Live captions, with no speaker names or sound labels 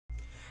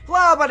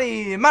Hello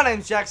buddy, my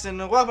name's Jackson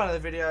and welcome to the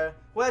video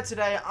where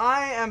today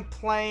I am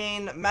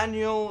playing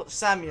Manuel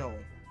Samuel.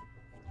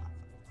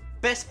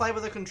 Best play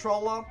with a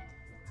controller.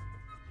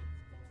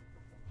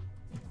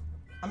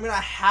 I'm gonna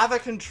have a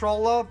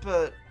controller,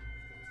 but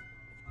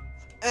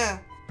do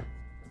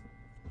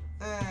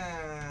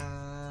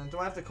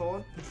I have the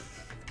cord?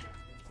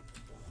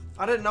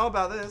 I didn't know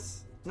about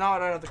this. No, I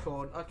don't have the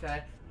cord.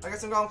 Okay, I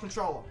guess I'm going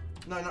controller.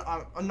 No,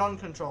 I'm a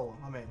non-controller.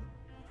 I mean,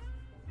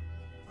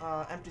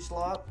 empty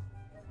slot.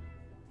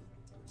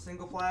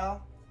 Single player.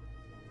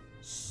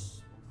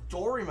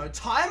 Story mode.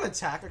 Time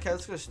attack. Okay,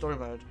 let's go story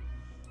mode.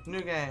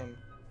 New game.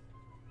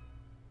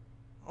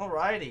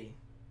 Alrighty.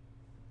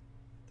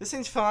 This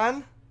seems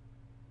fun.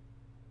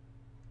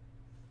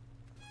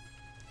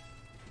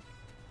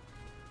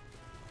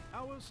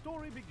 Our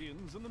story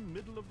begins in the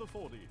middle of the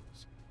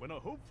 40s, when a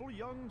hopeful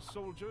young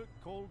soldier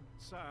called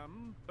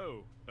Sam...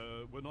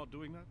 we're not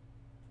doing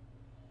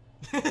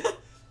that?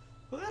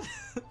 What?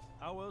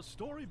 Our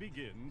story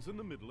begins in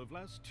the middle of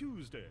last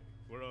Tuesday,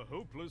 where a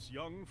hopeless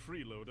young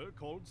freeloader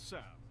called Sam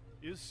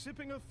is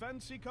sipping a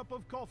fancy cup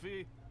of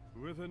coffee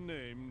with a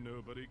name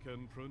nobody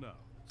can pronounce.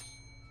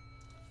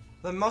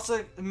 The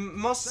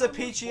Mossa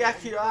Peachy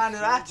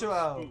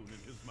Actual.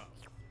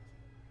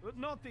 But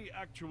not the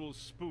actual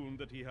spoon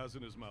that he has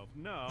in his mouth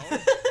now.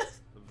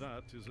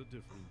 That is a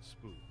different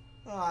spoon.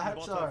 Oh, I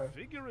hope so. A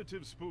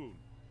figurative spoon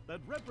that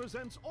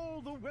represents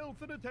all the wealth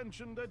and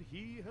attention that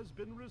he has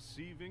been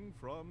receiving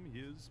from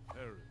his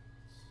parents.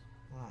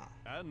 Wow.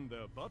 And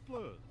their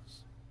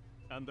butlers.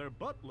 And their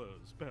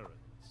butlers'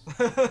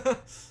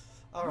 parents.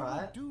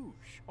 Alright. You're a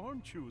douche,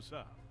 aren't you,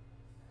 Sam?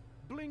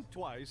 Blink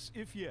twice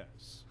if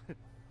yes.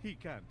 He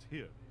can't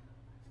hear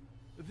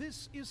me.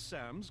 This is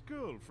Sam's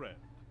girlfriend.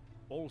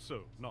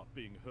 Also not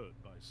being heard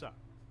by Sam.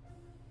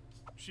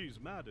 She's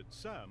mad at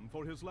Sam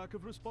for his lack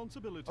of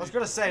responsibility. I was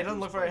gonna say, it doesn't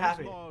look very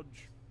happy.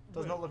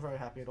 Does not Well, look very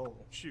happy at all.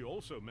 she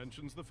also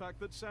mentions the fact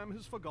that Sam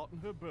has forgotten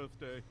her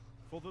birthday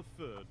for the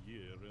 3rd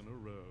year in a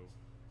row.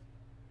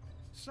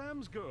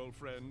 Sam's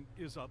girlfriend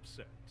is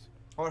upset.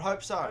 I would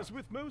hope so. As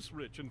with most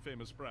rich and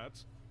famous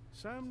brats,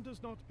 Sam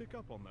does not pick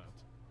up on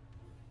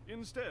that.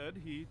 Instead,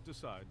 he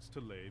decides to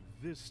lay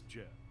this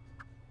gem.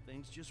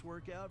 Things just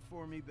work out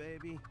for me,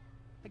 baby.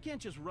 I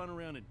can't just run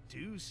around and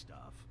do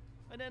stuff.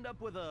 I'd end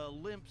up with a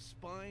limp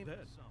spine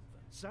or something.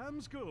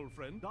 Sam's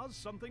girlfriend does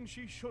something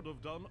she should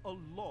have done a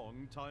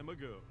long time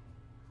ago.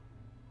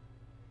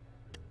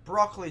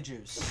 Broccoli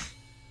juice.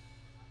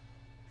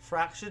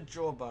 Fractured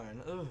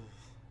jawbone. Ugh.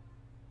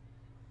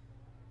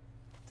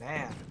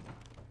 Damn.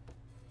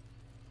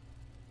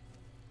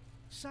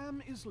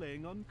 Sam is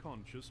laying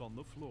unconscious on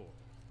the floor.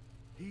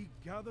 He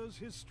gathers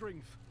his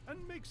strength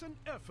and makes an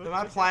effort. Am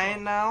I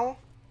playing now?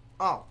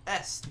 Oh,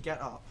 S to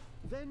get up.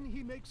 Then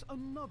he makes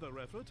another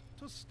effort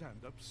to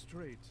stand up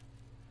straight.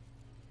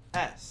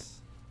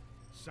 S.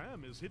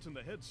 Sam is hit in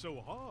the head so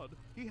hard,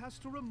 he has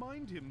to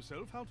remind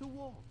himself how to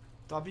walk.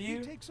 W.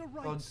 He takes a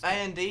right Or A step.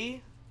 and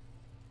D.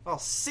 Oh,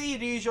 C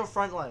to use your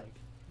front leg.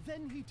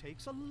 Then he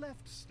takes a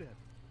left step.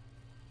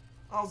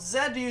 Oh, Z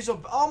to use your...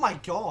 Oh my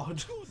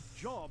god. Good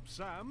job,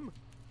 Sam.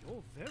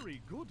 You're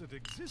very good at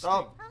existing.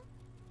 Oh.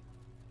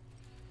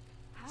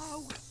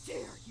 How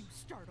dare you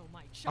startle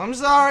my child? I'm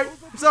sorry.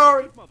 Over I'm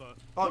sorry. to Mother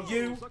Oh, pours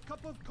you. a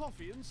cup of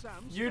coffee in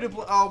Sam's You to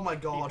face. Oh my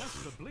god. He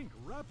has to blink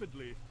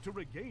rapidly to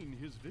regain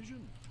his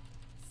vision.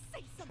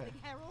 Say something, Okay.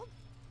 Harold.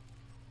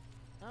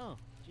 Oh,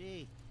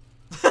 gee.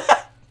 How's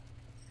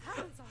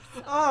our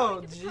son Oh,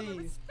 going to become a gee.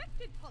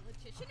 respected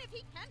politician if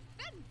he can't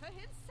fend for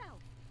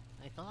himself?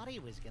 I thought he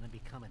was gonna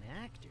become an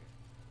actor.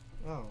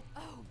 Oh.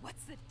 Oh,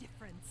 what's the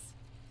difference?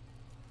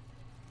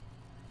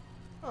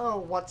 Oh,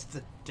 what's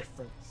the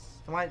difference?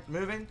 Am I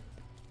moving?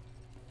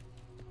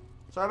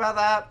 Sorry about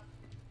that.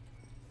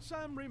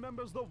 Sam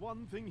remembers the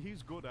one thing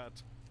he's good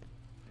at,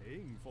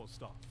 paying for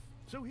stuff.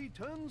 So he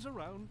turns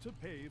around to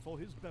pay for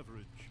his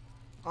beverage.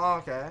 Oh,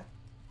 okay.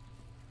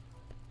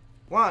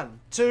 1,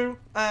 2,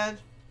 and...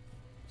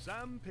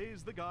 Sam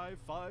pays the guy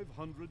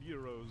 500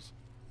 euros,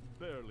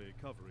 barely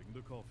covering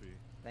the coffee.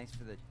 Thanks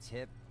for the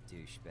tip,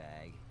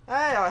 douchebag.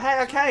 Hey, oh,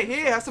 hey, okay,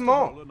 here, have some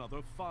more. Roll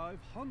another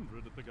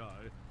 500 at the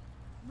guy.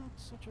 Not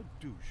such a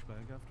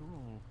douchebag after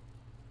all.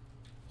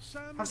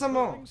 Sam Have is some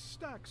more. throwing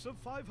stacks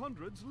of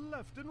 500s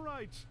left and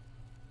right.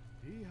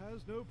 He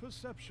has no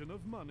perception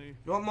of money.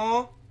 You want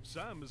more?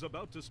 Sam is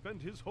about to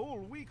spend his whole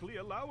weekly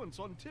allowance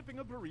on tipping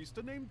a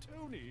barista named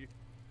Tony.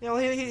 You know,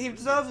 he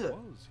deserves it.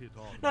 Was hit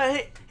on. No,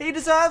 he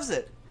deserves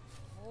it.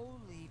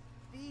 Holy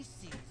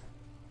feces.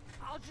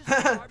 I'll just We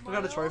start my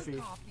got a own trophy.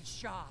 coffee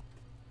shop.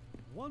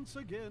 Once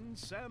again,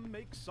 Sam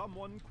makes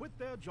someone quit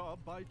their job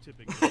by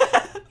tipping the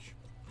beverage.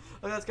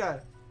 Look at this guy.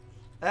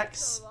 X.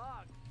 So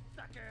long,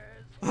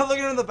 suckers. Look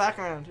at him in the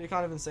background. You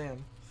can't even see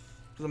him.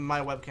 Because of my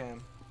webcam.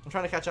 I'm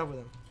trying to catch up with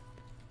him.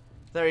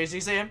 There he is.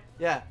 You see him?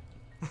 Yeah.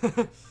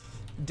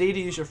 D to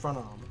use your front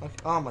arm. Okay.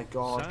 Oh my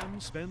god. Sam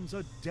spends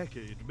a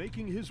decade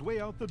making his way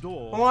out the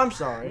door. Oh, I'm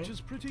sorry. Which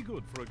is pretty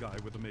good for a guy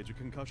with a major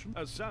concussion.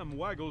 As Sam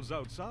waggles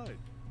outside,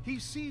 he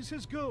sees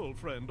his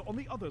girlfriend on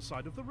the other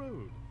side of the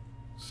road.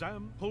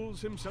 Sam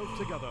pulls himself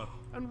together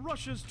and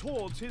rushes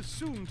towards his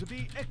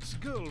soon-to-be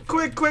ex-girlfriend.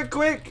 Quick, quick,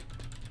 quick!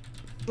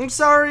 I'm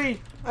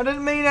sorry! I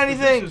didn't mean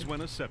anything! This is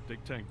when a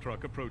septic tank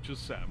truck approaches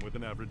Sam with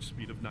an average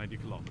speed of 90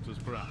 kilometers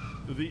per hour.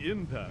 The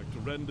impact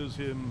renders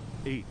him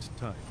 8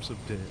 types of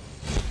dead.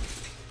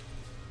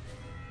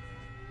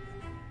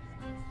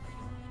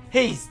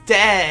 He's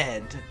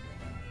dead!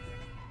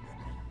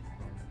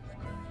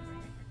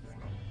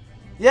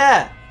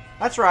 Yeah,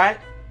 that's right.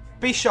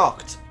 Be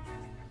shocked.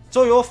 It's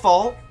all your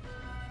fault.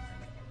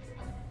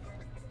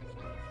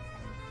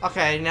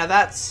 Okay, now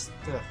that's...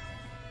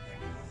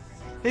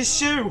 his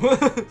shoe!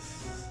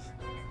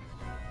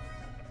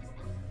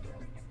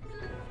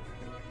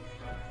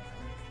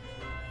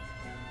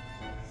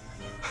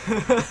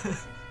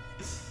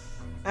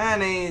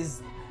 And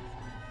he's...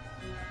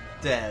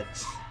 dead.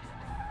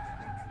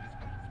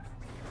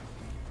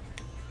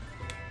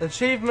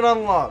 Achievement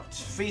unlocked.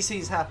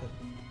 Feces happen.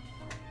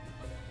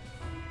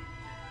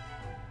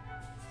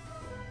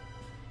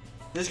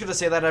 Just gonna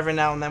say that every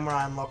now and then when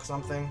I unlock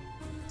something.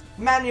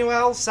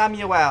 Manuel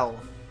Samuel.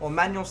 Or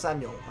Manuel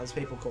Samuel, as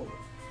people call it.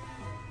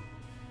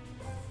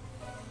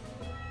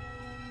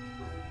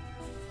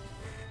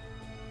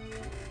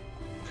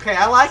 Okay,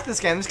 I like this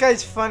game. This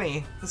guy's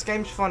funny. This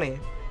game's funny.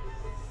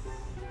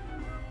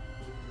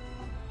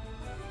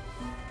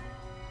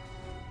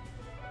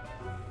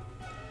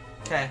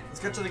 Okay, let's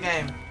get to the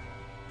game.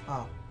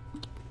 Oh.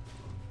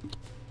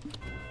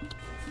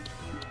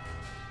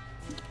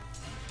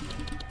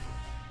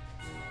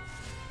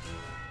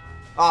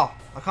 Oh,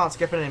 I can't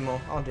skip it anymore.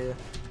 Oh dear.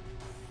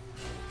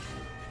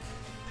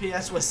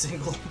 P.S. We're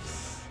single.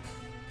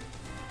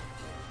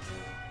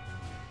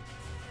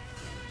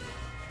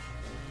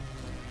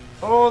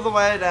 All the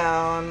way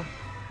down.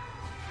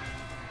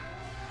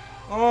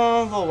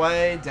 All the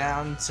way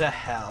down to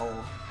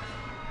hell.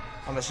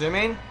 I'm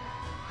assuming.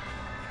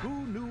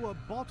 Who knew a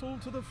bottle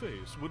to the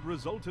face would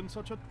result in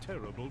such a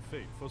terrible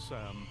fate for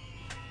Sam?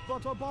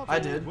 But a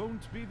bottle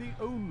won't be the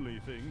only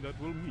thing that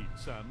will meet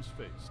Sam's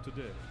face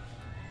today.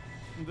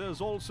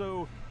 There's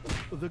also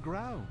the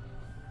ground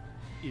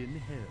in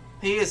hell.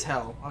 He is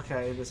hell.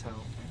 Okay, it is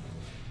hell.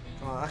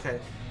 Come on, okay.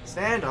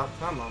 Stand up.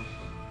 Come on.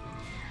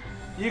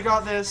 You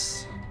got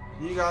this.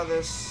 You got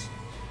this.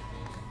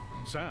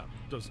 Sam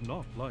does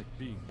not like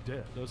being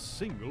dead a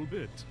single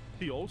bit.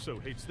 He also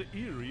hates the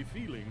eerie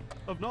feeling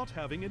of not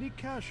having any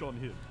cash on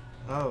him.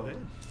 Oh.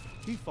 Then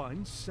he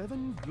finds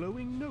 7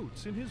 glowing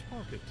notes in his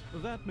pocket.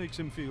 That makes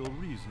him feel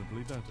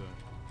reasonably better.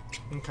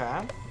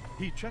 Okay.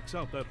 He checks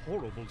out that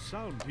horrible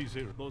sound he's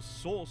hearing. The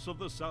source of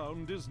the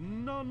sound is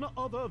none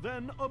other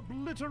than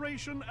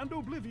obliteration and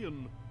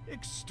oblivion,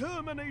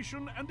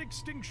 extermination and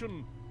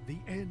extinction, the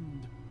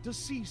end,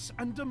 decease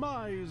and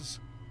demise,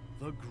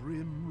 the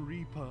Grim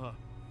Reaper.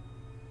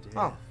 Death.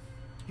 Oh.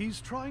 He's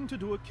trying to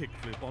do a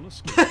kickflip on a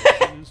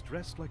skateboard and is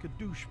dressed like a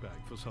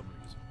douchebag for some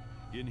reason.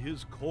 In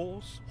his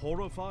coarse,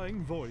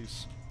 horrifying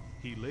voice,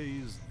 he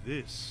lays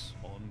this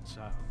on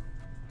Sam.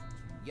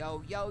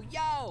 Yo, yo,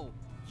 yo!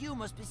 You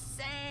must be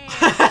Sam!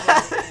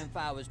 The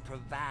info was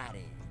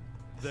provided.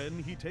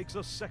 Then he takes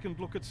a second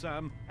look at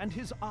Sam, and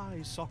his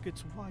eye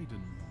sockets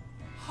widen.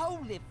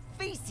 Holy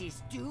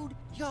feces, dude!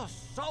 Your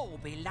soul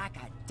be like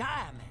a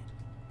diamond.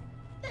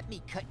 Let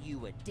me cut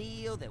you a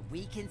deal that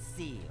we can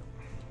seal.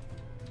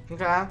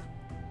 Okay.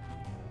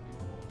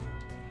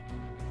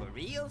 For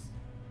reals?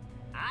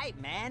 Aight,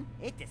 man.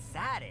 It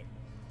decided.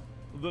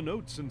 The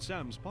notes in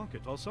Sam's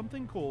pocket are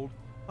something called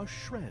a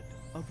shred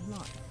of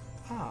life.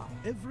 Ah.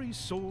 Every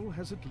soul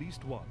has at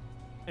least one,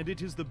 and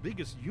it is the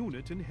biggest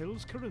unit in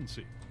Hell's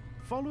currency,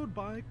 followed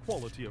by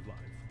quality of life,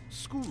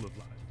 school of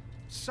life,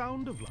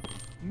 sound of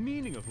life,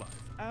 meaning of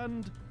life,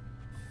 and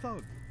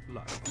thug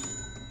life.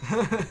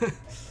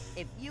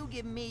 If you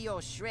give me your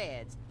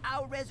shreds,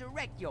 I'll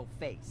resurrect your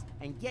face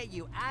and get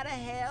you out of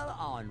hell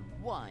on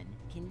one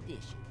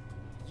condition.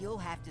 You'll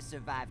have to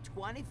survive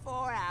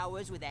 24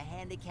 hours with a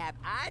handicap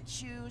I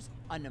choose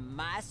under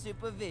my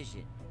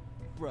supervision,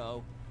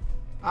 bro.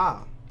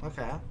 Ah.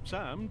 Okay.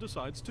 Sam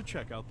decides to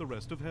check out the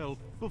rest of Hell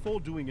before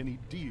doing any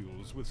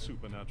deals with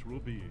supernatural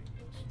beings.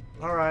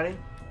 Alrighty.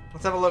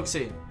 Let's have a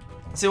look-see.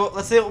 Let's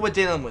see what we're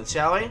dealing with,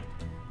 shall we?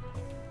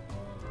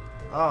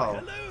 Oh.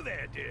 Hello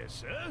there, dear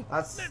sir.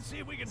 That's Let's see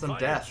if we can some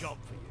find death. a job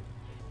for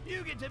you.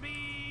 You get to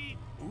be...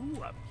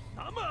 Ooh, a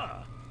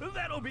plumber.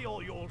 That'll be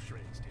all your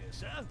shreds, dear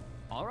sir.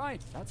 All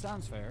right, that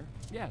sounds fair.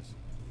 Yes.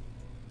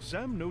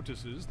 Sam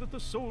notices that the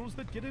souls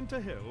that get into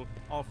Hell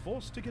are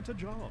forced to get a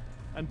job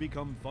and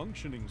become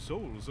functioning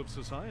souls of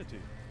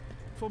society.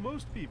 For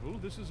most people,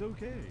 this is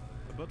okay,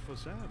 but for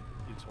Sam,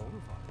 it's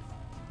horrifying.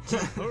 He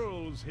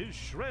hurls his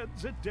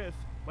shreds at death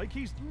like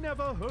he's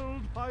never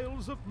hurled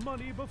piles of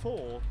money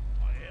before.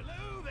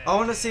 Hello there. I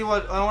want to see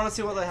what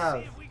they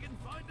have. See if we can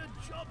find a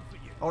job for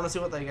you. I want to see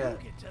what they You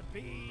get. get to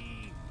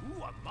be...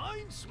 Ooh, a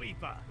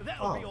minesweeper.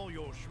 That'll be Oh. all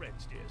your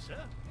shreds, dear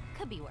sir.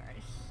 Could be worse.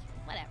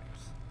 Whatever.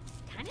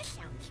 Kinda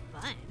sounds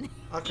fun.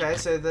 Okay,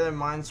 so they're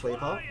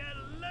Minesweeper. Why,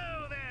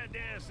 hello there,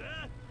 dear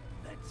sir.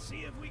 Let's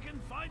see if we can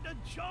find a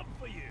job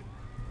for you.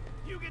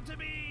 You get to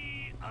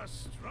be a Really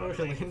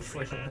struggling freelance.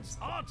 freelance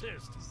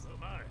artist. Oh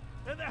my.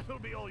 And that'll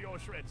be all your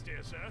shreds,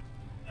 dear sir.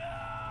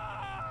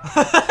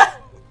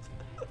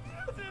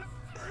 This is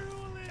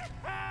truly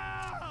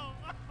hell!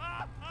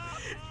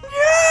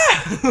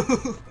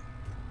 Yeah!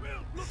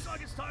 Well, looks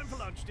like it's time for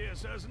lunch, dear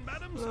sirs and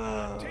madams.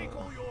 Take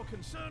all your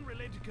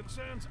concern-related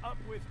concerns up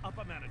with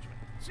upper management.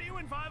 See you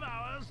in 5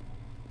 hours.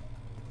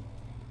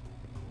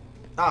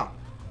 Oh.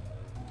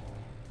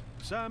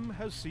 Sam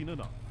has seen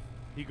enough.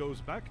 He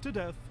goes back to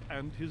death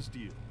and his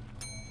deal.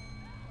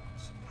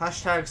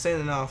 Hashtag seen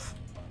enough.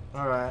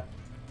 Alright.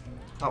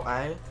 Oh,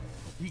 A?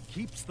 He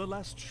keeps the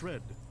last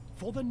shred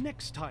for the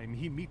next time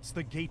he meets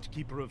the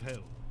gatekeeper of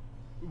hell.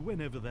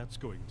 Whenever that's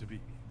going to be.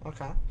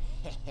 Okay.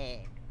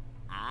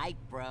 Aight,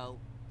 bro.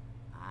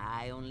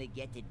 I only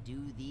get to do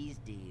these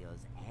deals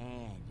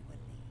annually.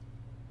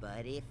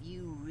 But if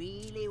you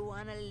really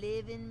want to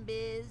live in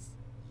biz,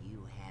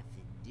 you have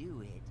to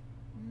do it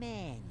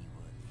manually.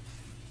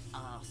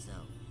 Also,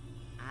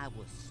 I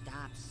will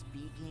stop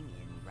speaking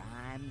in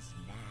rhymes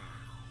now.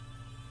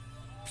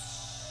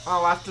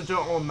 Oh, I have to do it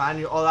all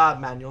manual. Oh, that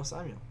manual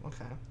Samuel.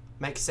 Okay.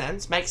 Makes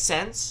sense. Makes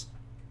sense.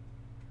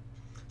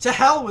 To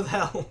hell with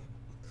hell.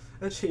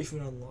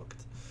 Achievement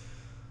unlocked.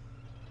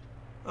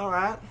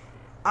 Alright.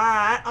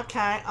 Alright,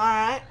 okay.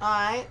 Alright,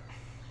 alright.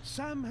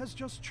 Sam has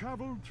just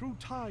traveled through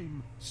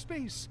time,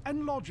 space,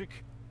 and logic,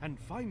 and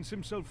finds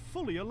himself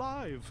fully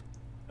alive.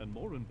 And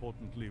more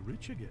importantly,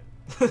 rich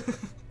again.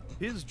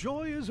 His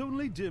joy is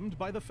only dimmed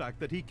by the fact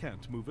that he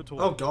can't move at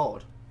all. Oh,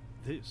 God.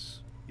 This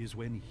is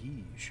when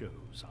he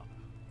shows up.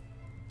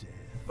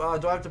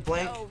 Death. Do I have to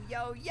blink?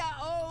 Yo,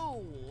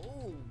 oh,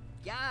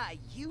 yeah,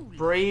 you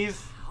Breathe.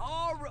 look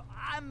horrible.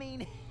 I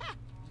mean,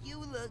 you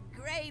look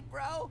great,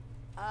 bro.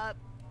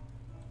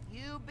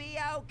 You be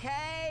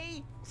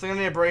okay? I think I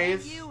need to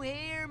breathe. Can you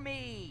hear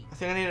me? I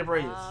think I need to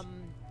breathe.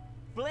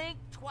 Blink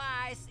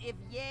twice if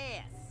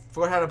yes.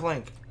 Forgot how to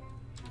blink.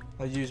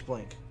 I use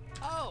blink.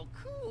 Oh,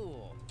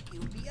 cool. You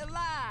be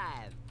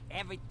alive.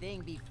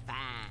 Everything be fine.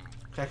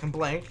 Okay, I can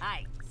blink.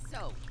 Aight,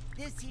 so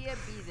this here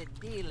be the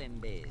dealing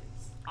biz.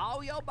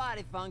 All your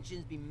body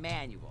functions be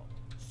manual,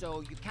 so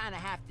you kind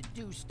of have to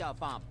do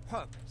stuff on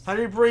purpose. How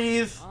do you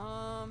breathe?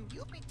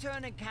 You be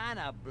turning kind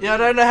of blue. Yeah, I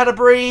don't know how to You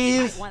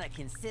breathe. might want to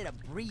consider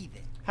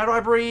breathing. How do I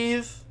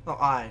breathe? Oh,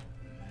 I.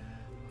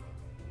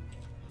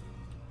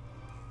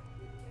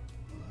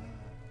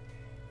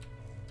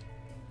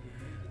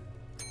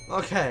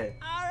 Okay.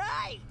 All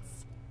right,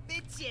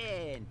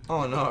 bitchin'.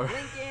 Oh, no.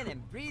 Blinking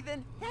and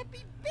breathing,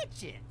 happy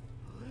bitchin'.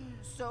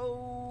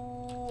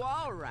 So,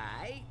 all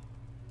right.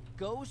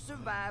 Go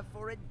survive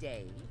for a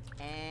day,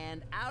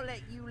 and I'll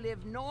let you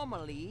live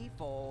normally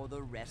for the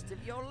rest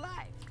of your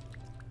life.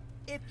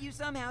 If you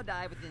somehow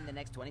die within the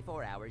next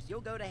 24 hours,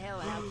 you'll go to hell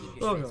and I'll keep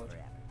your Oh, shreds God.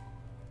 forever.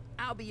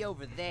 I'll be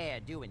over there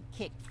doing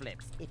kick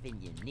flips if you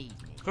need me.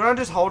 Can I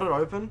just hold it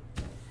open?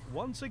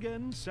 Once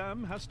again,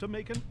 Sam has to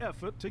make an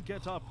effort to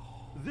get up.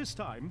 This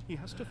time, he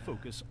has to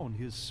focus on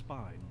his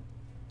spine.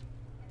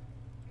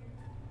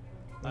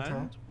 Okay.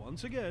 And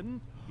once again,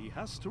 he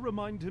has to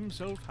remind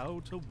himself how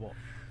to walk.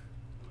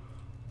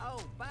 Oh,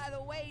 by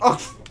the way, Oh.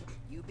 dude,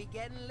 you be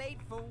getting late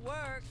for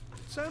work.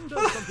 Sam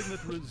does something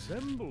that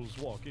resembles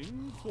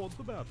walking toward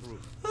the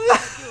bathroom.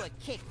 I'll do a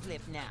kick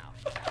flip now.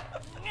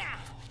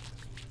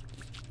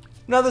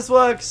 No, this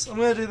works. I'm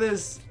gonna do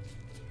this.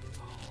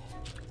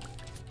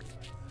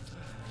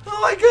 Oh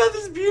my God,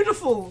 this is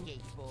beautiful.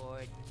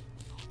 Skateboard.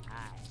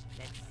 Alright,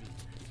 let's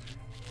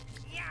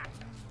see. Yeah.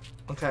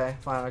 Okay,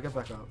 fine. I'll get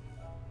back up.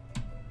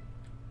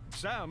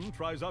 Sam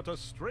tries out a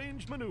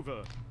strange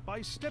maneuver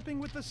by stepping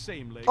with the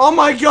same leg. Oh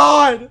my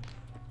God.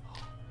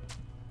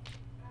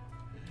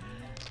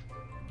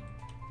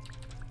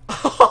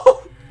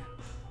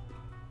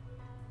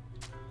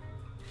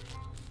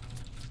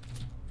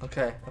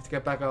 Okay, I have to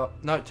get back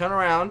up. No, turn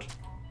around.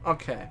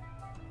 Okay.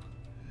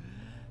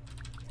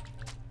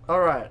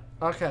 Alright,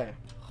 okay.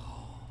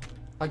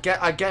 I get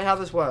how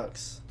this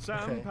works.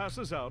 Sam Okay.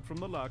 passes out from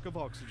the lack of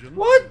oxygen.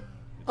 What?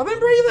 I've been It's been a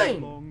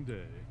breathing. long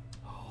day.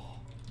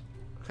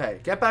 Okay,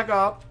 get back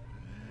up.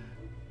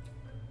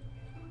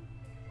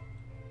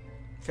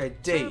 Okay,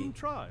 D. Sam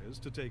tries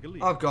to take a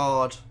leap. Oh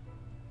God.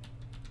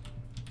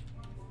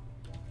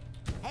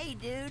 Hey,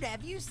 dude,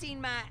 have you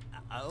seen my...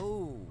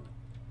 Oh.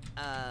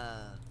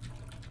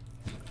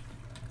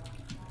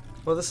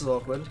 Well, this is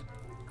awkward.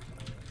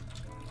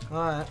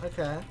 Alright,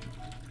 okay.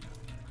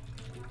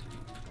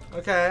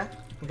 Okay,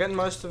 I'm getting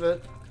most of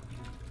it.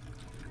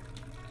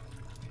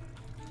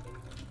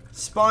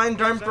 Spine,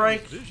 don't Sam's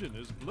break. vision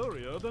is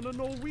blurrier than a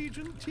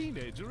Norwegian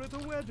teenager at a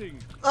wedding.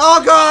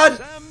 Oh God!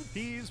 Sam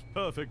pees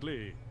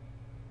perfectly.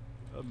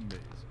 Amazing.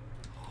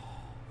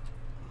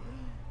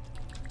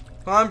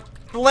 I'm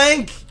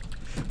blink!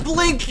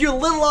 Blink your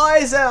little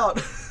eyes out!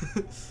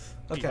 He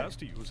Okay, has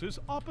to use his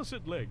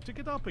opposite leg to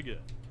get up again.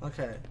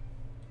 okay.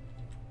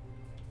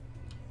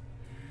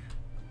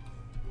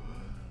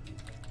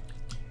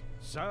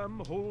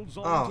 Sam holds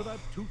on Oh. to that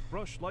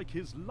toothbrush like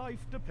his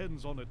life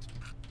depends on it.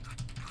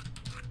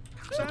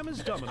 Sam is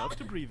dumb enough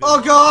to breathe in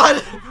Oh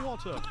God!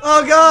 water.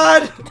 Oh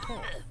God!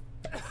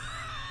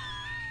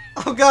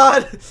 Oh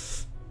God!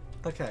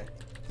 Okay.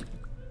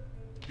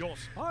 Your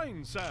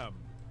spine, Sam.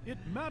 It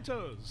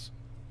matters.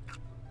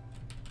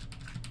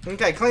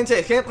 Okay, clean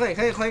teeth. Can't clean.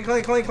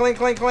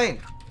 Clean.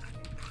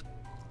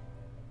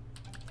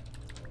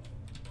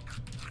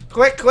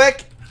 Quick.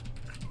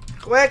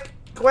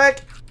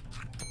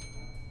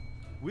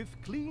 With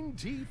clean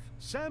teeth,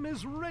 Sam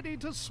is ready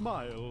to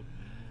smile.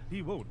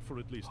 He won't for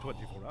at least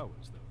 24 hours,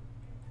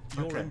 though.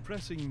 You're Okay.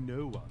 impressing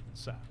no one,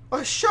 Sam.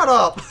 Oh, shut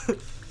up!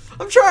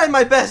 I'm trying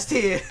my best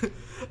here.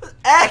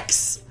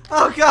 X!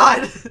 Oh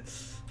God!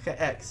 Okay,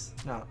 X.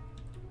 No.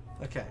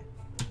 Okay.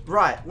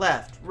 Right,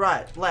 left.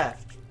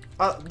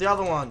 The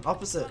other one,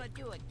 opposite. Gonna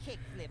do a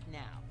kickflip now.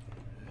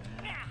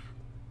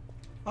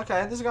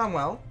 Okay, this is going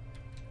well.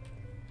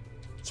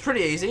 It's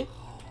pretty easy.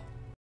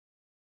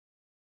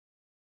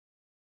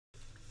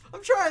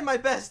 I'm trying my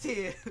best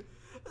here.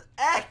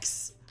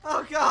 X!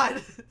 Oh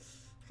God!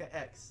 Okay,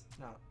 X.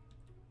 No.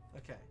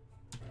 Okay.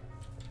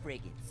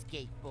 Friggin'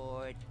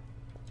 skateboard.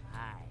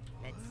 Alright,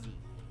 let's see.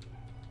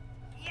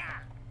 Yeah!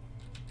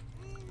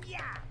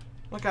 Yeah!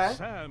 Okay.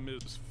 Sam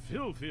is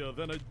filthier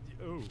than a...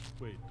 Oh,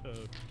 wait,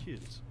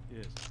 kids.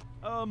 Yes.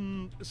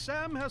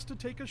 Sam has to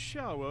take a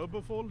shower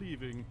before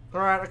leaving.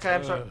 Alright, okay,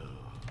 I'm sorry.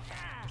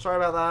 Sorry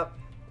about that.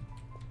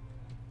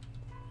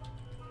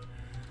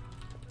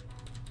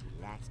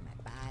 Relax my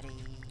body.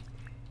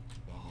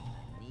 Bend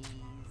my knees.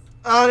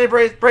 Oh, I need to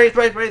breathe. Oh,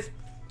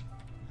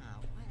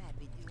 what I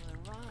be doing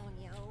wrong,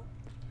 yo?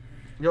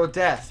 You're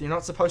deaf. You're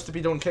not supposed to be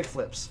doing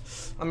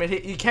kickflips. I mean,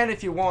 you can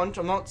if you want.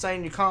 I'm not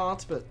saying you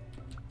can't, but...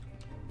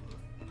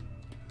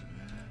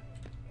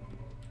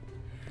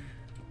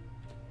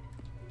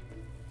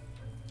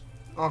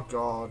 Oh,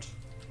 God.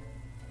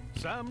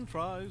 Sam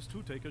tries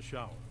to take a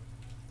shower.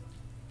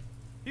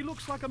 He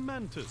looks like a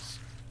mantis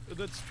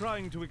that's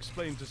trying to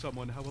explain to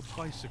someone how a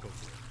bicycle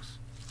works.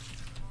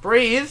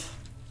 Breathe.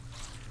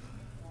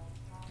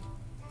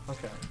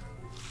 Okay.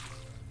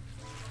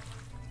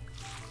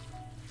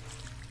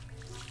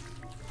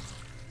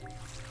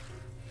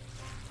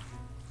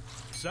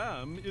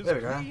 Sam is There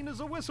we go. clean as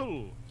a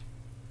whistle.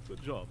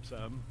 Good job,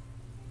 Sam.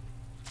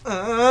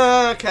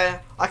 Okay.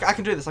 I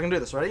can do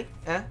this. Ready?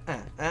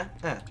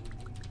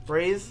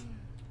 Breathe.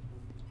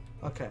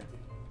 Okay.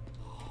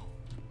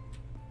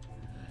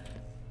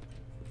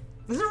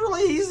 This is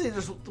really easy.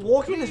 Just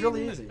walking is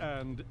really Clean easy.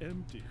 and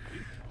empty.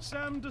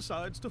 Sam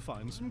decides to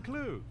find some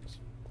clothes.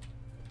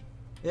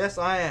 Yes,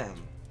 I am.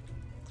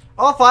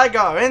 Off I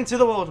go into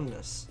the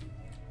wilderness.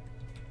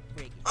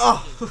 Friggin'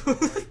 Oh.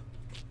 skateboard.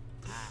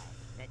 Alright,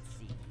 let's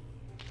see.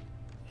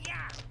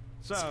 Yeah!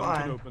 Sam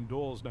fine. can open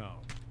doors now.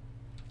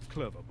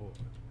 Clever boy.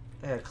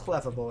 Yeah,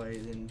 clever boy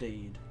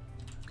indeed.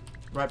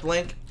 Right,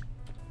 blink.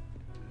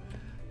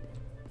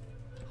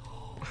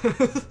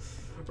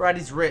 Right,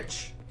 he's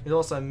rich. He's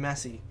also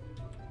messy.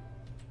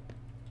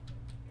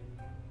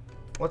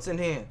 What's in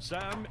here?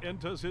 Sam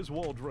enters his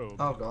wardrobe.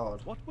 Oh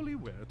God. What will he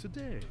wear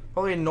today?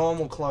 Probably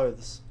normal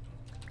clothes.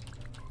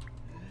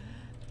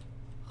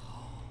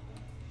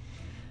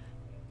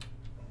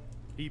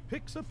 He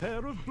picks a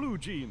pair of blue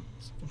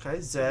jeans. Okay,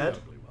 Z. The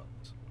ugly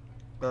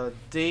ones.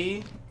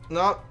 D.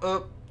 No,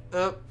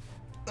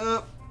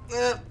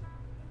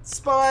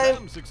 spine.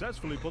 Sam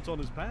successfully puts on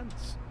his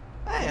pants.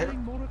 Hey,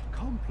 Feeling more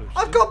accomplished.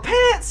 I've got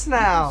pants He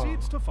now.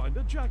 proceeds to find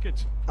a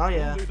jacket. Oh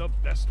yeah. Only the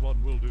best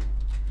one will do.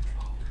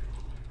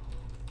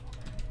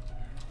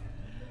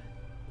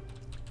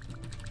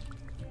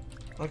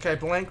 Okay,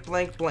 blink.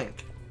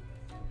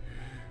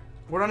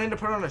 Would I need to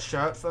put on a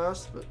shirt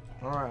first? But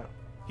alright.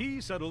 He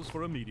settles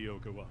for a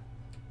mediocre one.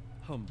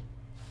 Humble.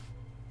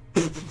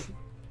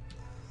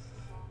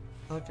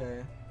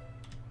 Okay.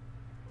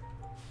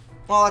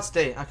 Well, that's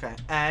D. Okay.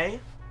 A.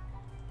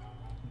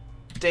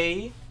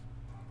 D.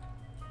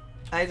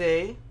 A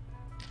D.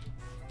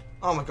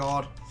 Oh my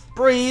God.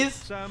 Breathe.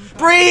 Sam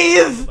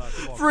Breathe. passes the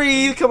back box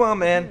Breathe. Come on, to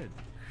man. bed.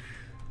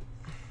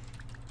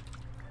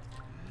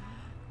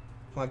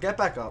 Come on, get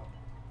back up.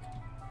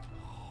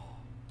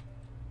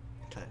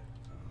 Okay.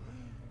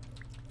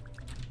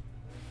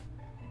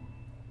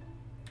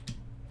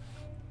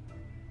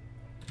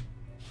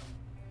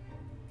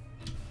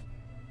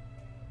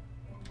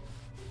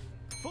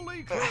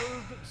 Fully clothed,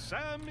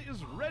 Sam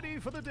is ready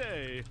for the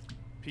day.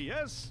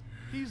 P.S.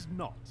 He's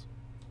not.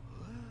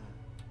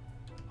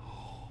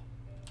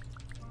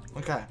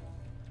 Okay.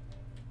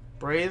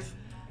 Breathe.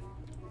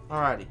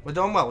 Alrighty. We're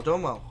doing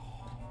well.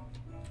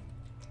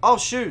 Oh,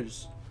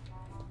 shoes.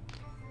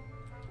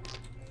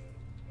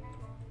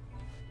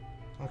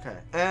 Okay.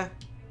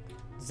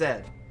 Z.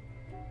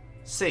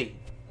 C.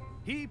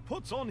 He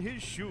puts on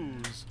his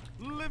shoes,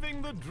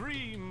 living the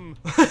dream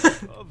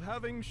of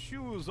having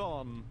shoes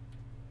on.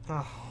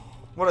 Oh,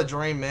 what a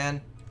dream,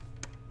 man.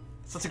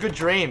 Such a good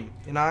dream,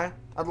 you know?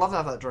 I'd love to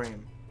have that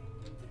dream.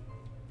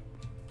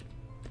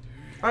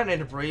 I don't need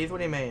to breathe. What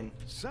do you mean?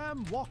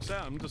 Sam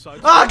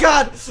decides Oh,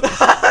 God!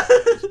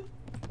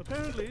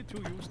 apparently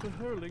too used to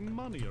hurling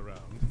money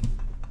around.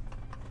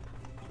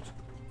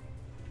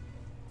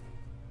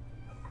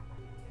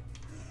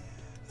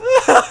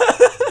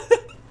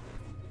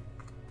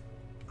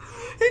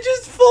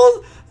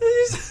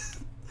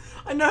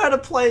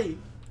 play.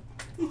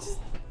 You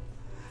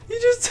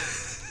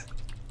just.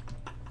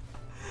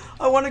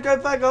 I want to go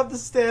back up the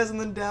stairs and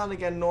then down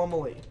again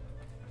normally.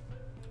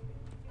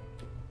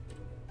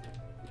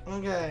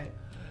 Okay.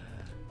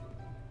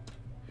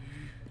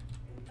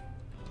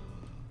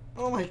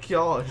 Oh my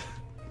god.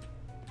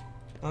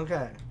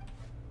 Okay.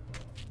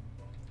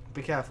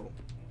 Be careful.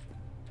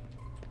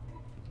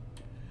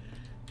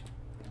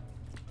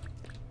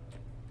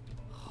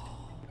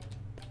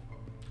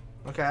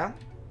 Okay.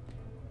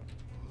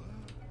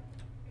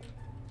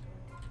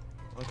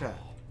 Okay.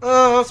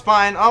 Oh,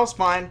 spine. Oh,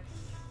 spine.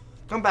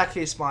 Come back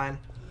here, spine.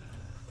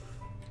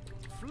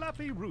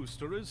 Flappy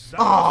Rooster is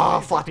Sam's Oh,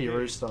 favorite Flappy game.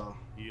 Rooster.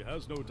 He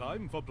has no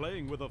time for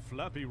playing with a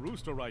Flappy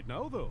Rooster right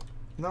now, though.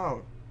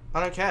 No,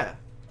 I don't care.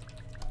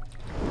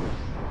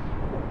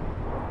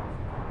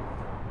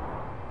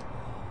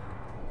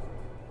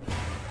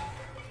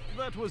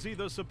 That was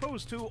either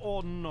supposed to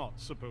or not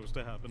supposed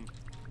to happen.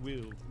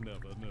 We'll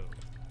never know.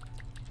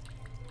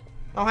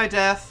 Oh, hey,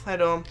 Death. How you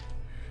doing?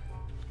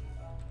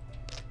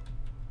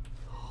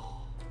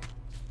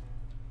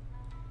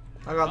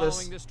 I got this.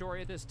 Following the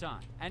story at this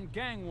time, and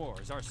gang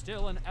wars are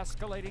still an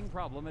escalating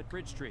problem at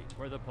Bridge Street,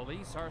 where the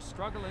police are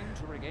struggling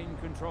to regain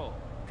control.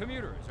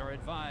 Commuters are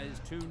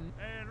advised to...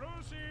 Hey,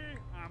 Lucy,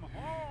 I'm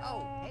home.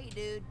 Oh, hey,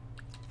 dude.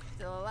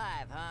 Still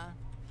alive, huh?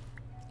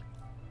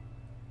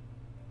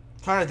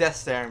 Trying to death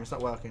stare him, it's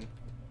not working.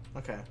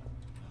 Okay.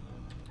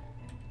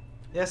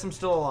 Yes, I'm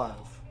still alive.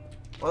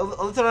 Well,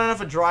 at least I don't have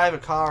to drive a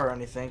car or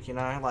anything, you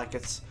know? Like,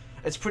 it's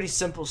pretty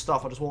simple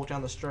stuff. I just walk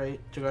down the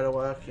street to go to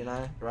work, you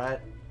know? Right?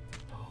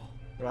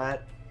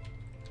 Right?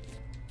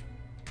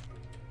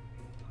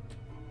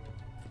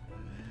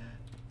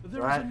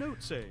 There is a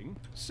note saying,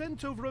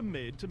 sent over a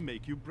maid to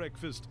make you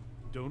breakfast.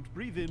 Don't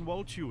breathe in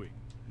while chewing.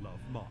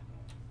 Love, Mom.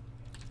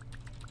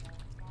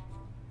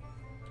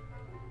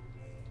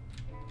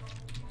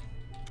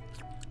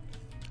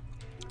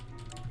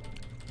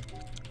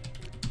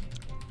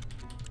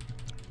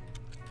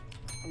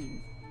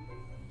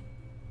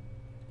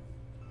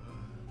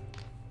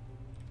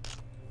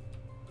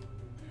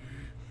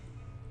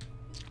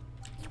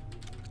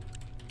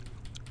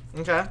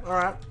 Okay,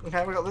 alright.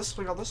 Okay, we got this,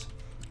 we got this.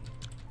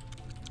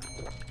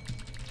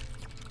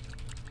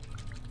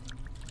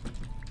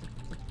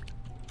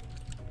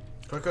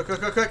 Quick, quick, quick,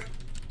 quick, quick.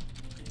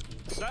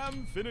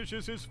 Sam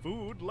finishes his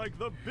food like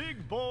the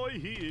big boy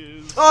he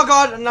is. Oh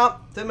god, no,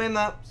 didn't mean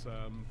that.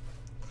 Sam.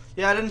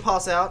 Yeah, I didn't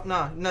pass out.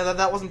 No,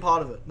 that wasn't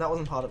part of it. That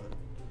wasn't part of it.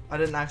 I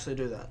didn't actually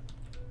do that.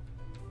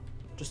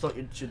 Just thought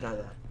you should know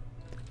that.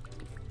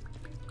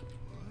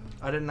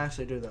 I didn't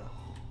actually do that.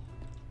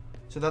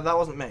 So that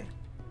wasn't me.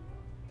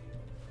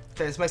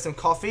 Okay, let's make some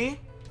coffee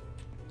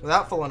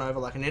without falling over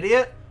like an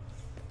idiot.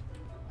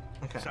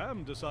 Okay.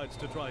 Sam decides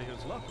to try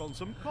his luck on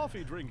some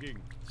coffee drinking.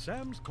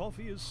 Sam's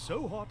coffee is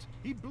so hot,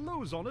 he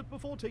blows on it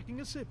before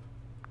taking a sip.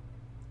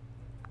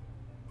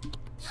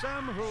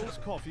 Sam hurls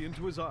coffee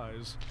into his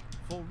eyes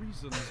for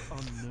reasons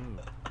unknown.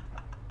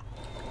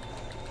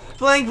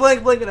 Blink,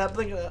 blink, blink it up,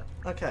 blink it up.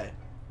 Okay.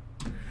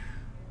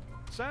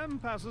 Sam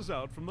passes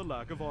out from the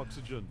lack of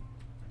oxygen.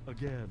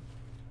 Again.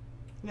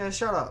 Yeah,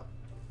 shut up.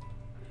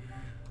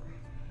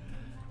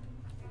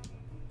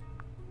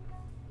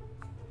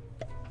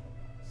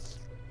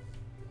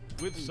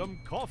 With some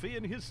coffee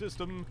in his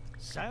system,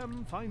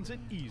 Sam finds it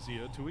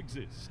easier to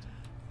exist.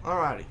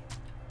 Alrighty.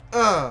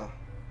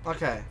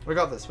 Okay, we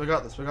got this, we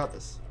got this, we got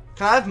this.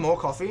 Can I have more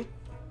coffee?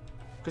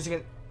 Because you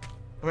can...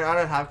 I mean, I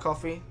don't have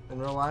coffee in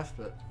real life,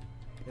 but,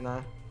 you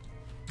know,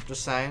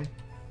 just saying.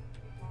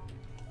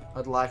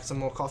 I'd like some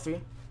more coffee.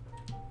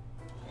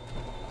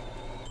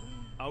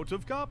 Out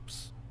of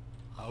cups,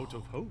 out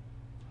of hope.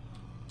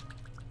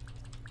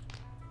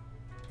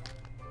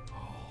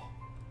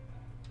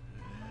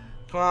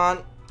 Come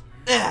on.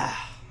 Yeah.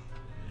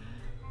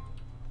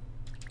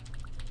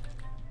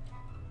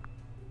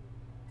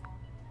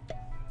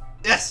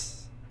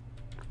 Yes.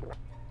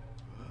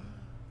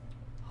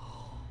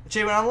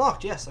 Achievement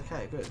unlocked. Yes.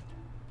 Okay. Good.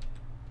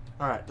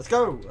 All right. Let's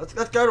go.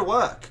 Let's go to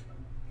work.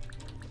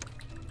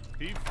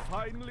 He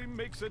finally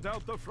makes it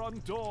out the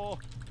front door.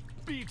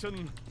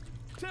 Beaten.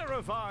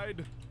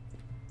 Terrified.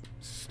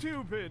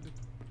 Stupid.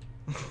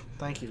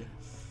 Thank you.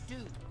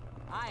 Dude,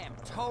 I am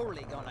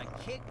totally gonna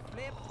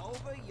kickflip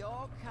over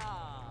your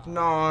car.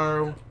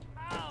 No.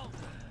 Oh,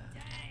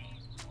 dang.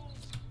 Oh,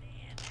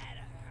 man, that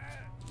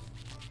hurt.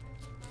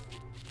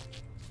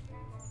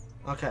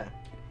 Okay.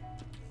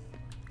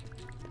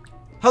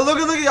 Oh, look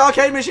at the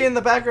arcade machine in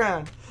the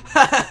background.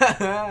 Dude,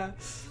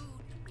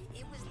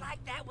 it was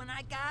like that when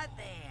I got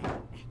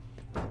there.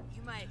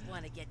 You might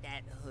want to get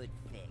that hood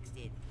fixed.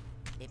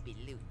 It be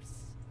loose.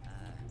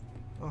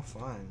 Oh,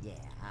 fine. Yeah,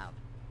 I'll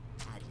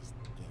just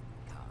get in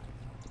the car.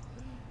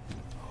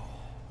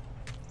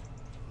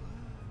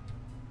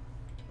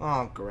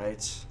 Oh,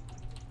 great.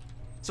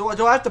 So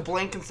do I have to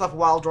blink and stuff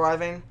while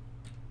driving?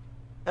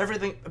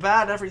 Everything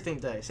bad. Everything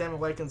day. Sam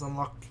Awakens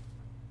unlocked.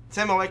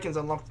 Sam Awakens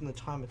unlocked in the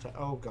time attack.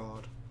 Oh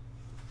god.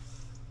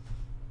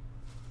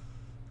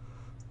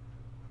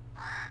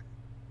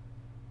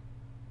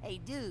 Hey,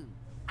 dude,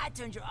 I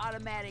turned your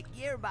automatic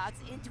gearbox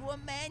into a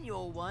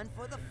manual one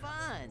for the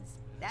funds.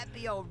 That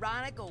be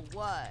ironic or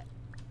what?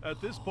 At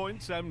this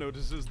point, Sam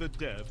notices that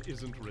Dev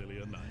isn't really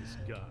a nice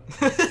guy.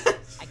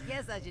 I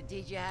guess I should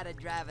teach you how to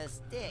drive a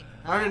stick.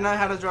 I already know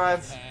how to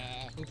drive.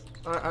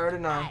 I already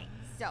know. Right,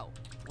 so,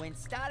 when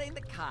starting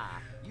the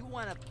car, you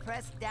want to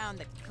press down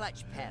the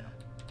clutch pedal.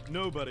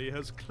 Nobody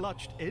has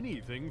clutched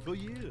anything for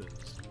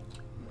years.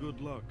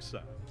 Good luck,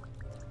 Sam.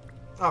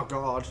 Oh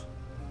god.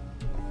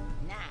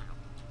 Now,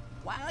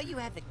 while you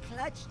have the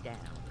clutch down,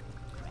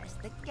 press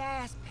the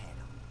gas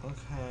pedal.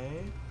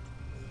 Okay.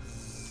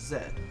 Z.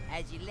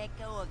 As you let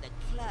go of the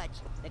clutch,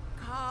 the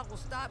car will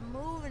start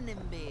moving in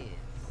biz.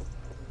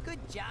 Good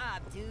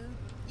job, dude.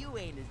 You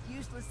ain't as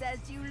useless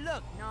as you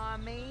look, know what I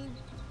mean?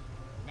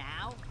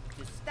 Now,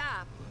 to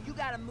stop, you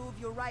gotta move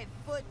your right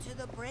foot to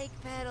the brake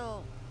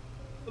pedal.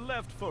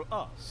 Left for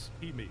us,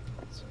 he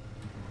means.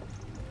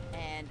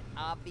 And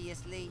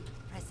obviously,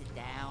 press it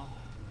down.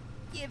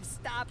 Give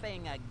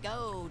stopping a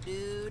go,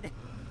 dude.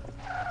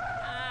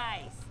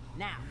 Nice.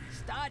 Now,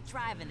 start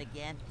driving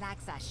again like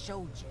I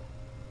showed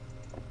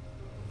you.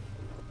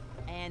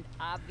 And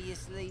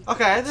obviously,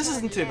 Okay, this turn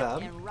isn't too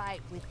left bad. and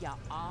right with your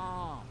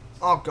arms.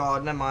 Oh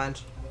god, never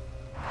mind.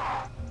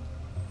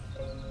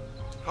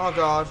 Oh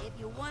god. If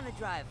you want to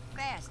drive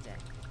faster,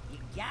 you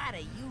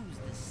gotta use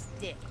the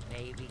stick,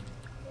 baby.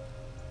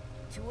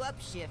 To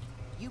upshift,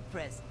 you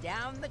press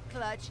down the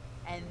clutch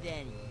and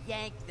then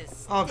yank the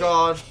stick. Oh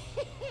god.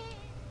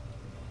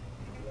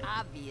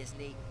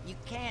 Obviously, you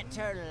can't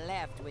turn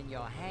left when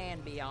your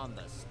hand be on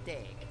the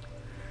stick.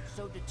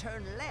 So to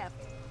turn left,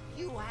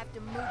 you have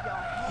to move your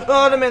hand Oh,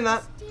 I didn't off mean the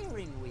that.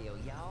 steering wheel,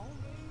 y'all.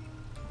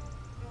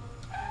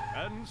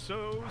 And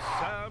so,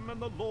 Sam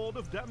and the Lord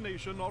of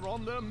Damnation are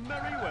on their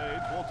merry way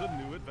towards a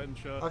new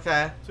adventure.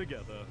 Okay.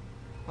 Together.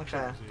 Okay.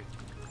 Josie.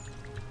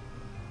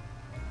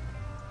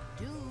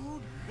 Dude,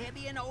 there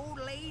be an old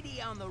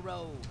lady on the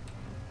road.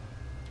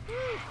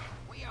 Whew,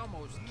 we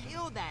almost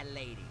killed that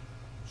lady.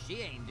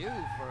 She ain't due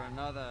for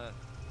another...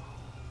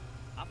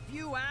 a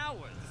few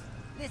hours.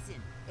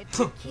 Listen, if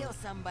you kill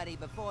somebody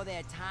before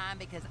their time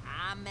because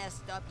I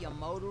messed up your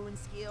motoring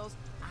skills,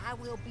 I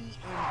will be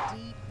in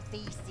deep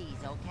feces,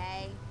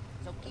 okay?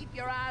 So keep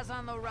your eyes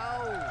on the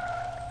road.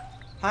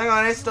 Hang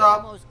on, If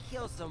stop. you almost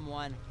kill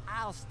someone,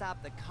 I'll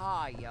stop the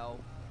car, yo.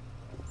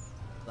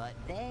 But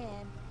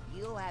then,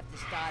 you'll have to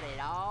start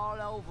it all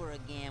over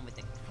again with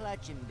the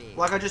clutch and bit.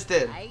 Like I just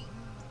did. Right?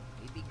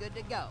 You'd be good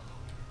to go.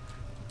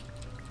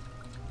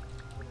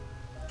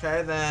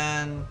 Okay,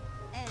 then.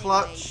 Anyway,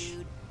 Clutch.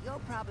 dude, you're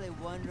probably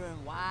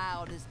wondering why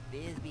all this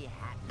biz be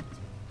happening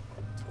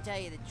to. To tell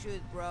you the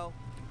truth, bro,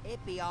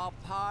 it be all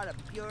part of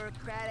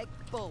bureaucratic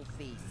bull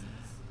feces.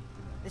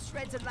 The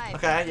shreds of life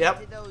Okay, given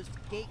yep. to those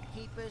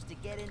gatekeepers to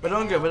get into We're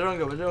doing good, hell. we're doing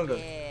good, we're doing good.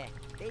 Yeah,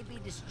 they be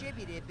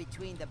distributed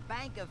between the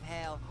Bank of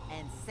Hell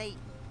and Satan.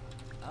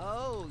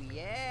 Oh,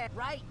 yeah.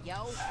 Right, yo.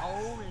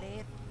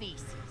 Holy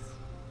feces.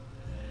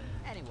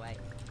 Anyway.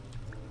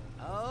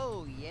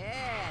 Oh,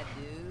 yeah,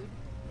 dude.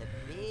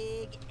 The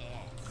big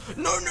S.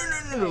 No, no, no,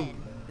 no, no. Then,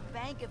 the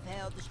Bank of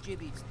Hell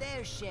distributes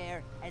their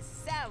share as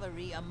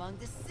salary among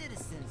the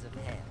citizens of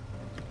Hell.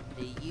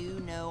 Do you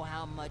know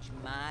how much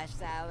my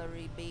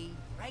salary be?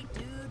 Right,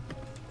 dude?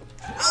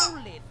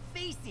 Holy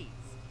feces!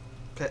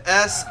 Okay,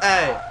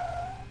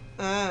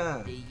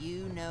 S-A. Do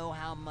you know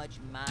how much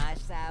my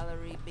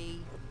salary be?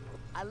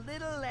 A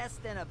little less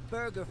than a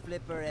burger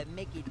flipper at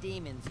Mickey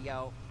Demon's,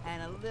 yo,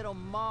 and a little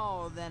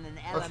more than an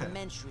Okay.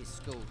 elementary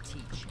school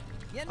teacher.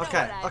 You know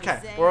Okay, what I be okay.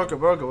 saying? We're all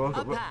good, we're all good, we're all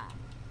good. Up high.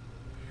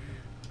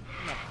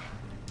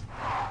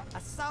 Now, a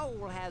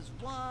soul has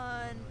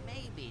one,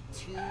 maybe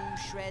two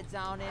shreds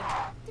on him,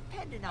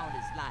 depending on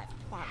his life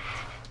quality.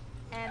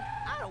 And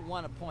I don't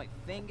want to point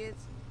fingers,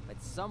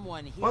 but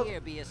someone What? here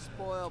be a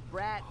spoiled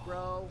brat,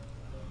 bro.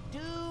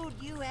 Dude,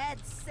 you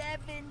had 7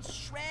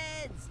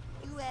 shreds.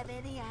 You have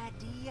any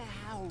idea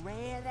how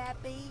rare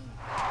that be?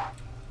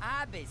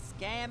 I be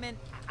scamming,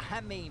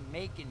 I mean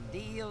making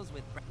deals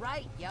with...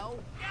 Right, yo?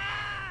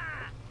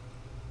 Ah!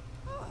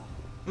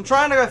 I'm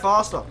trying to go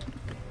faster.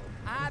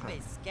 I be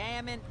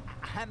scamming,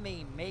 I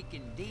mean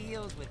making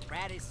deals with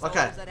bratty souls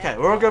Okay, that okay, have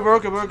we're all good, we're all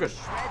good, we're all two good.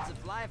 shreds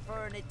of life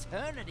for an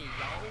eternity,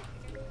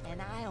 yo.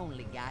 And I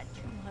only got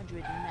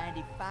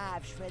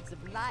 295 shreds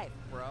of life,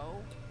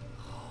 bro.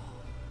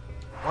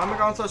 Why am I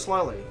going so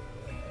slowly?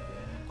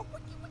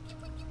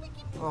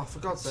 Oh, for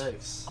God's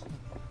sakes.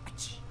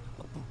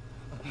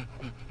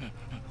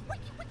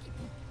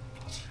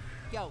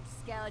 Yo,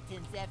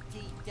 skeletons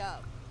FT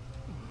dub.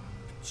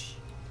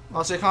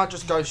 Oh, so you can't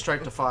just go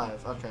straight to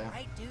 5. Okay.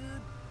 Right, dude?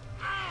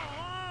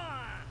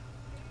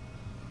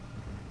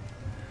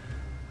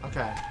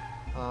 Okay.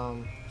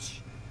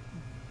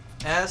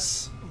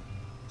 S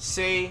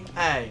C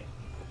A.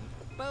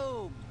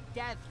 Boom.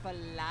 Death for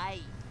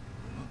life.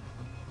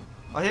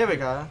 Oh, here we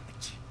go.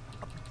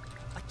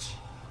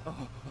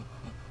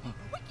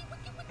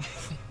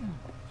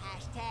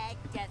 Hashtag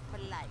death for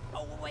life.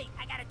 Oh, wait,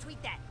 I gotta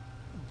tweet that.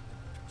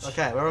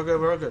 Okay, we're all good,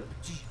 we're all good.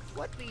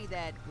 What be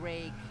that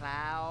gray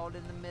cloud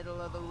in the middle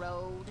of the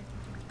road?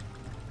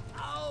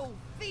 Oh,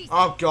 feast.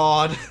 Oh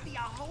God. Be a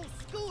whole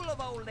school of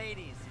old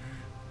ladies.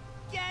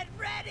 Get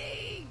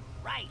ready.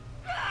 Right.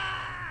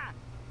 Ah!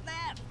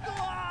 Left.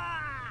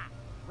 Ah!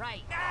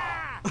 Right.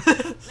 Ah!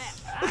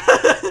 Left.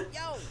 Ah!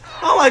 Yo.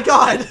 Oh my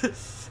God.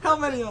 How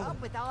many of Up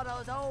them? with all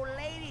those old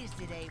ladies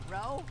today,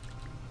 bro.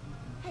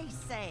 Hey,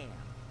 Sam.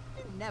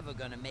 You're never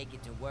gonna make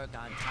it to work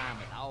on time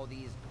with all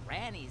these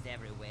grannies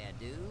everywhere,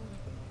 dude.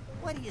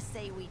 What do you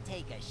say we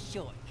take a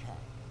shortcut?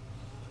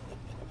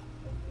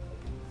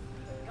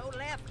 Go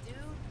left, dude.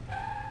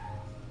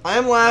 I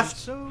am And left.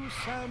 so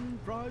Sam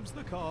drives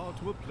the car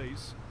to a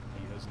place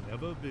he has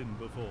never been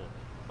before.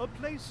 A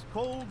place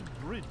called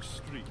Bridge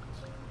Street.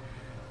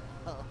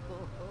 Oh,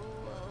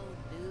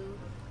 dude.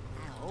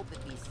 I hope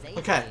it be safe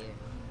Okay. here.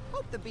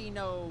 Hope there be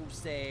no,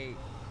 say,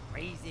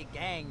 crazy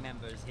gang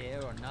members here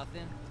or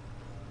nothing.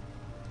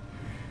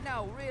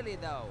 No, really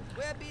though.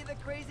 Where be the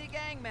crazy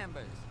gang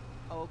members?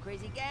 Oh,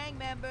 crazy gang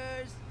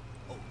members.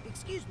 Oh,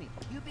 excuse me.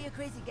 You be a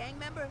crazy gang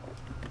member?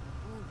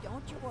 Oh,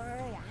 don't you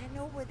worry. I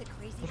know where the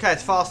crazy. Okay,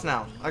 it's gang fast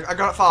now. members be. I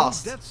got it To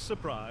fast. Death's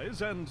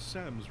surprise and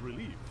Sam's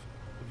relief,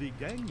 the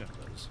gang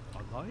members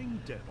are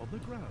lying dead on the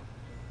ground.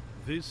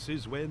 This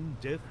is when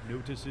Death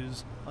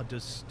notices a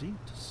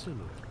distinct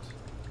silhouette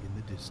in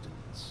the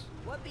distance.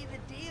 What be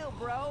the deal,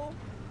 bro?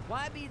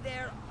 Why be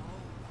there?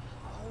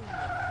 Oh,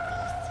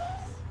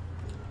 feces.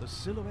 The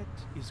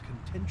silhouette is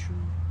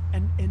contention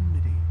and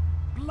enmity,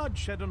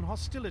 bloodshed and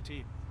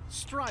hostility,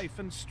 strife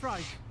and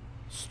strike,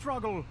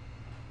 struggle,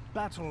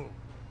 battle,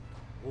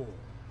 war.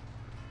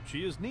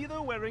 She is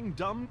neither wearing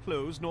dumb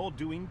clothes nor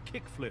doing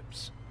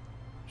kickflips.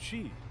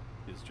 She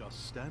is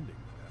just standing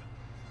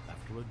there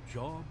after a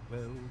job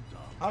well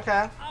done.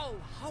 Okay. Oh,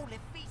 holy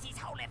feces,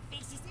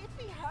 it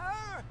be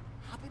her!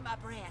 I'll be my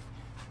breath.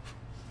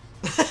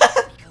 Be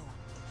cool.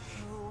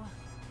 Cool.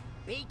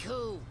 Be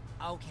cool.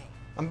 Okay.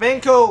 I'm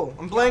being cool.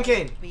 I'm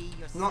blinking. Be I'm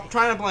yourself. not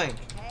trying to blink.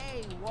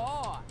 Hey,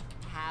 War.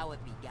 How it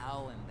be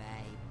going,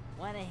 babe?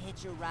 Wanna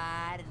hitch a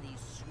ride in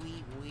these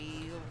sweet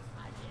wheels?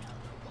 I tell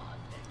the one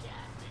that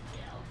can't be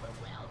killed, but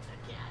well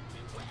that can't be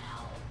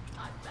well.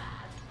 I'm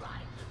fast,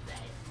 right to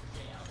say,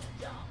 still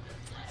don't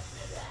just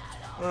let it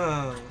at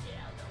all. Uh,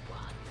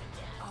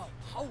 Oh,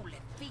 holy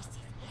feces,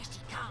 here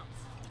she comes.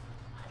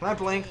 Can I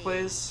blink,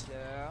 please?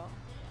 Girl,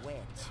 where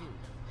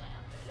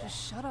to?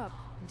 Just shut up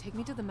and take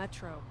me to the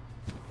metro.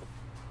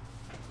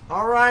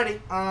 Alrighty.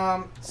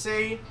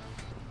 See.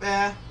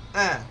 There.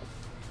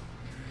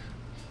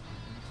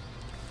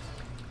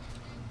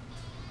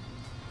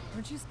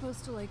 Aren't you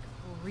supposed to, like,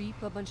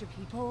 reap a bunch of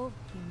people,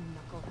 you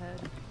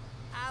knucklehead?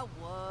 I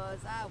was.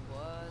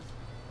 But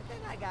then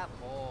I got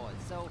bored,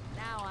 so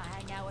now I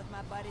hang out with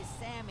my buddy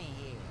Sammy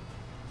here.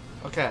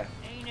 Okay.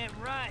 Ain't it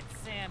right,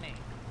 Sammy?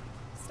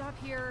 Stop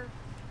here.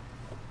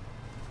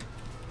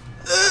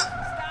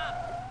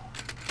 Stop!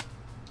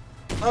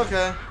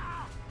 Okay.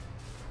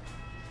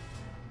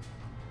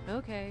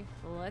 Okay,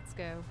 let's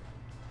go.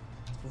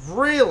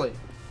 Really?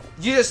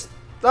 You just.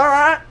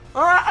 Alright.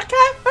 Alright. Okay.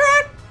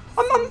 Alright.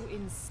 So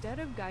instead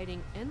of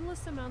guiding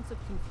endless amounts of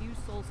confused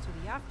souls to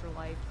the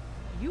afterlife,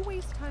 you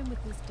waste time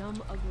with this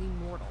dumb, ugly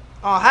mortal.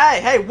 Oh,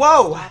 hey. Hey.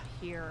 Whoa. Stop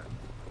here.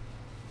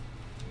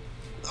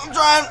 I'm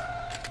trying.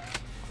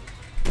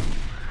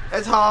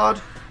 It's hard.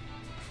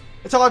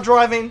 It's hard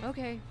driving.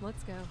 Okay,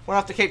 let's go. We'll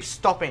have to keep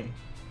stopping.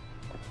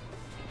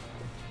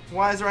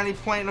 Why is there any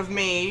point of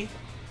me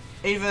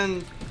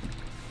even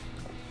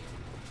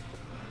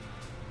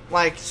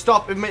like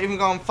stop even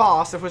going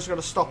fast if we're just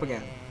gonna stop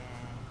again?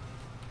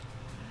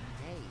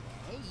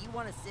 Hey, you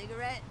want a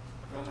cigarette?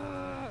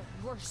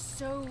 You are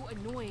so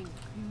annoying.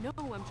 You know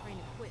I'm trying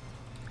to quit.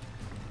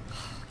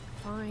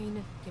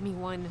 Fine, give me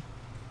one.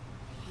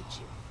 I hate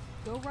you.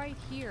 Go right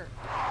here.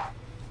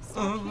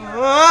 Stop here.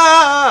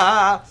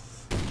 Ah!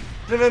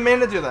 Didn't even mean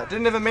to do that.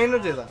 Didn't even mean to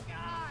do that.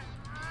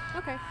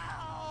 Okay,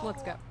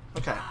 let's go.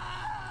 Okay.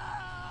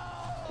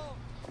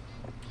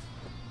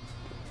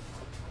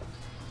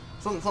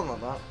 Something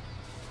like that.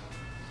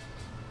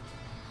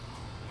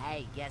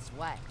 Hey, guess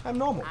what? I'm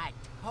normal. I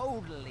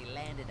totally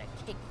landed a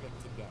kickflip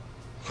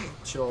today.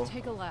 Sure.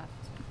 Take a left.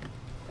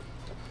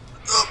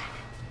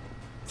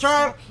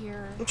 Trying. Stop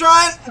here. I'm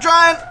trying. I'm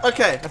trying.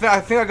 Okay. I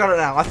think I got it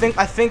now. I think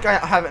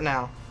I have it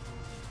now.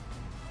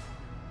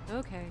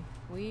 Okay,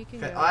 we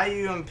can Okay. go. I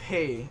U and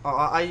P. Oh,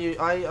 I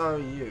O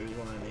U is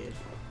what I need.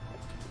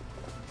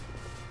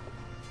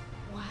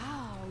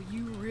 Wow,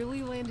 you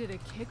really landed a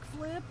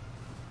kickflip?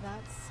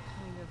 That's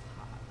kind of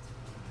hot.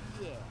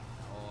 Yeah,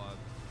 or,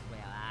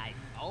 well, I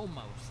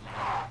almost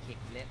landed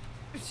a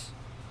kickflip.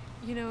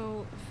 You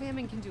know,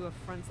 Famine can do a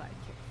frontside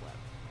kickflip.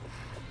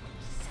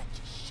 Such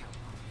a show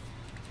off.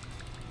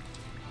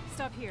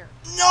 Stop here.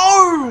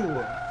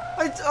 No!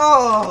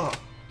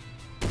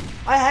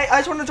 I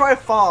just want to drive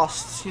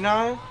fast, you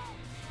know?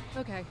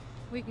 Okay,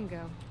 we can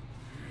go.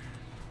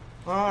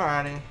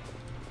 Alrighty.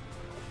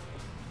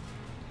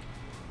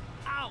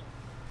 Oh,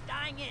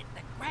 dang it,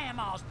 the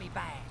grandmas be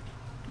back.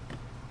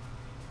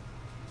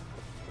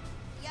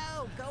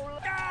 Yo, go.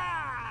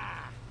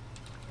 Ah!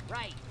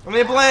 Right. I need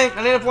a blank.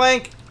 I need a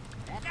blank.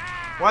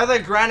 Ah! Why are there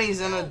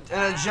grannies in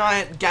a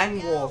giant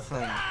gang war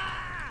thing?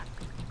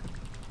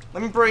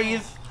 Let me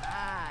breathe.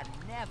 I'd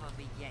never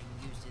be getting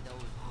used to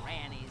those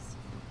grannies.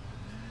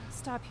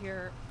 Stop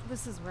here.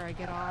 This is where I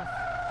get off.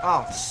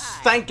 Oh,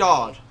 thank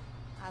God.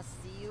 I'll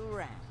see you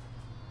around.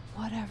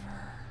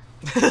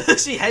 Whatever.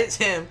 She hates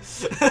him.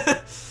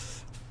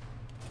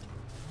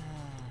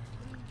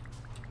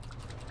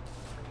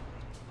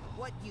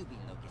 What you be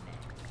looking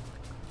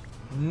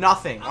at?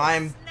 Nothing. Oh,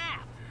 I'm.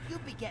 snap! You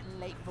be getting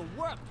late for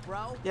work,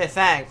 bro. Yeah,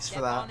 thanks for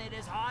Step that. on it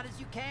as hard as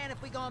you can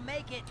if we gonna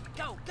make it.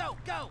 Go, go,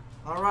 go!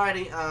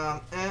 Alrighty.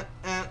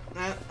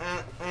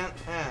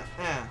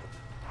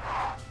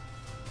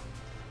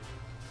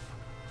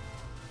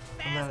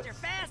 Faster,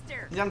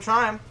 faster! Yeah, I'm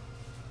trying.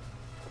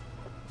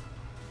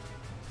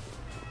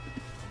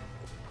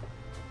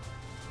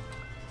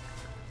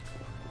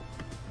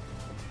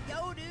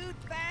 Go, dude,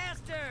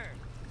 faster!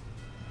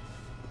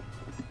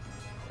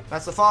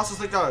 That's the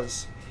fastest it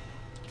goes.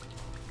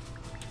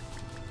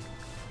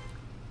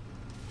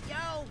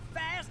 Yo,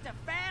 faster,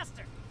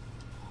 faster!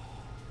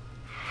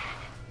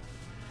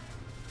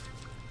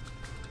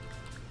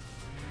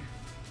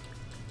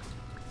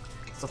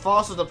 It's the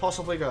fastest it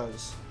possibly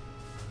goes.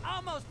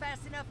 Almost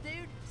fast enough,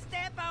 dude.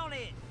 Step on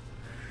it.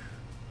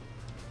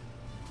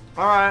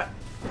 Alright.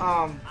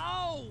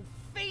 Oh,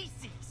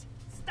 feces!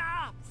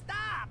 Stop,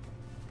 stop!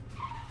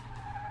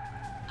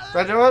 Did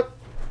I do it?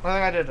 I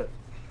think I did it.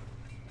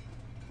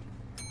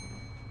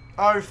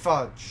 Oh,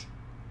 fudge.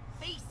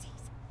 Feces!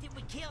 Did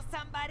we kill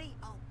somebody?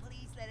 Oh,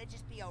 please let it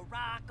just be a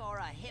rock or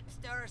a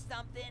hipster or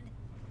something.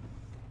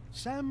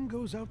 Sam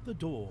goes out the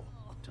door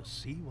to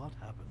see what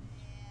happens.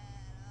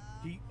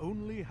 He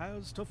only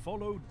has to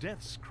follow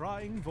Death's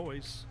crying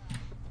voice.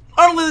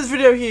 I'll leave this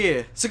video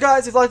here. So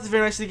guys, if you liked this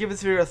video, make sure to give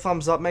this video a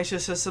thumbs up. Make sure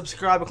to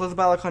subscribe and click the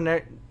bell icon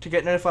to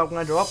get notified when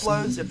I do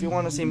uploads. If you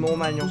want to see more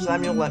Manuel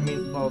Samuel, let me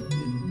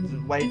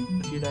wait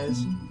a few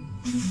days.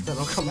 Then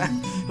it'll come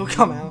out. It'll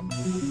come out.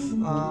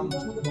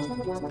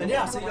 And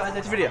yeah, I'll see you guys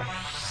next video.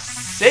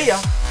 See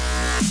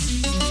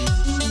ya.